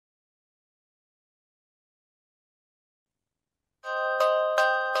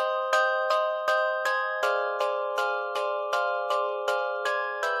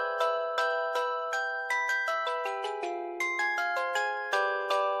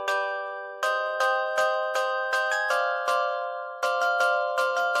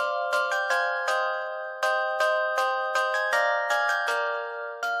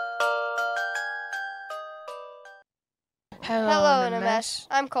Hello, NMS.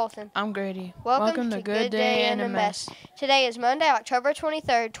 I'm Colton. I'm Grady. Welcome to Good Day NMS. Today is Monday, October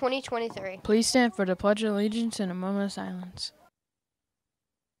 23rd, 2023. Please stand for the Pledge of Allegiance in a moment of silence.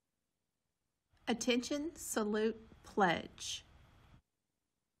 Attention, salute, pledge.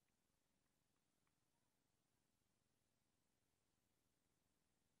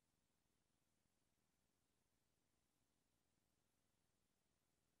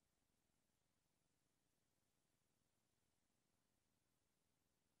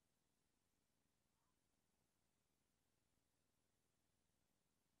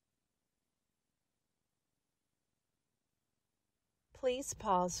 Please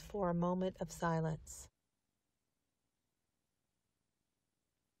pause for a moment of silence.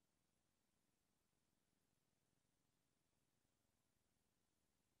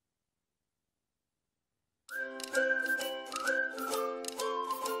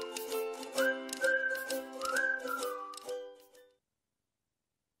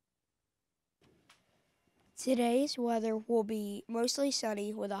 Today's weather will be mostly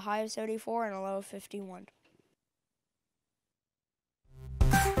sunny with a high of 74 and a low of 51.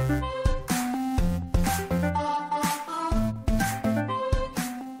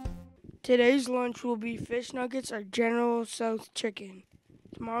 Today's lunch will be fish nuggets or General Tso's chicken.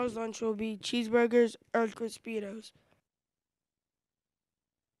 Tomorrow's lunch will be cheeseburgers or Crispitos.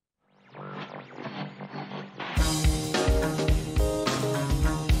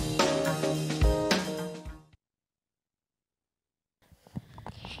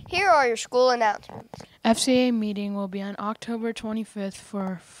 Here are your school announcements. FCA meeting will be on October 25th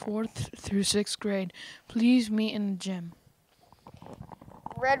for 4th through 6th grade. Please meet in the gym.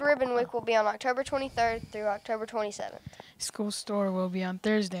 Red Ribbon Week will be on October 23rd through October 27th. School store will be on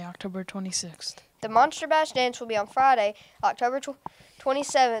Thursday, October 26th. The Monster Bash Dance will be on Friday, October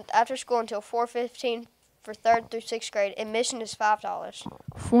 27th after school until 4:15 for 3rd through 6th grade. Admission is $5.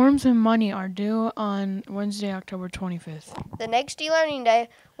 Forms and money are due on Wednesday, October 25th. The next e-learning day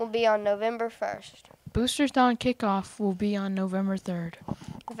will be on November 1st. Boosters Dawn kickoff will be on November 3rd.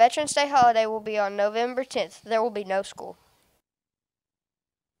 The Veterans Day holiday will be on November 10th. There will be no school.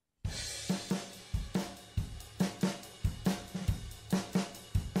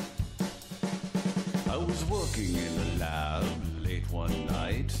 I was working in the lab late one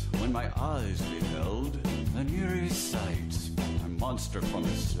night when my eyes beheld an eerie sight. A monster from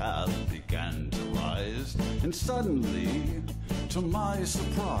the slab began to rise, and suddenly, to my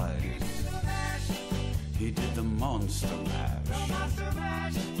surprise, he did the monster mash.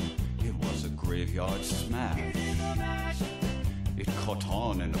 It was a graveyard smash. It caught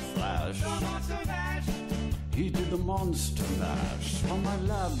on in a flash. He did the monster mash from my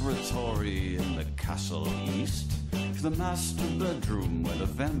laboratory in the castle east to the master bedroom where the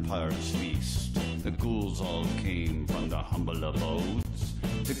vampires feast. The ghouls all came from the humble abodes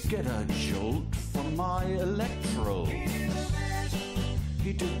to get a jolt from my electrodes.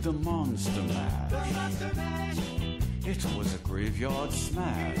 He did the monster mash. It was a graveyard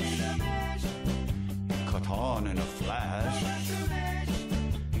smash. It caught on in a flash.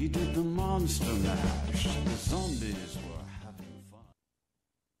 He did the monster mash. The zombies were having fun.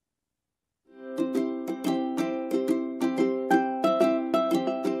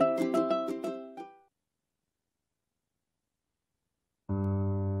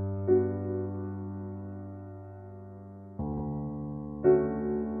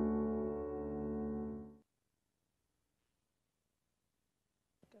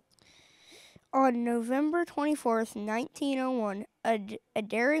 On November 24th, 1901, a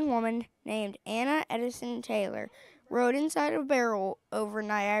daring woman named Anna Edison Taylor rode inside a barrel over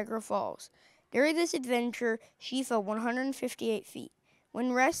Niagara Falls. During this adventure, she fell 158 feet.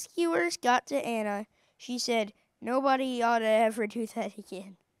 When rescuers got to Anna, she said, "Nobody ought to ever do that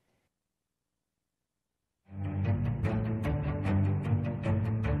again."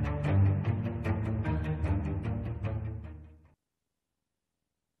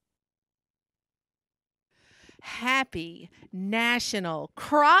 Happy National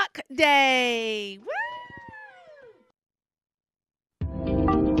Croc Day! Woo!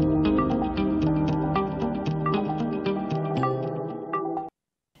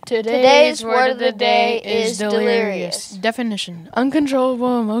 Today's word of the day is delirious. Definition: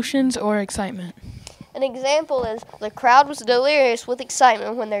 uncontrollable emotions or excitement. An example is the crowd was delirious with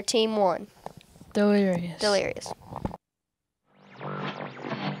excitement when their team won. Delirious. Delirious.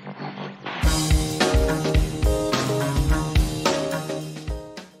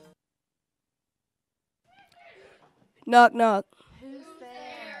 Knock, knock. Who's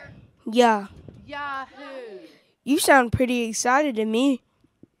there? Yeah, Yahoo! you sound pretty excited to me.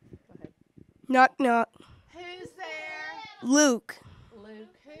 Knock, knock. Who's there? Luke.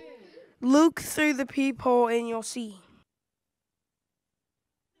 Luke who? Look through the peephole and you'll see.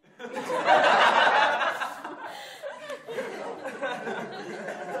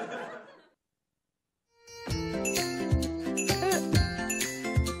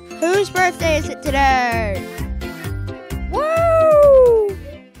 Whose birthday is it today?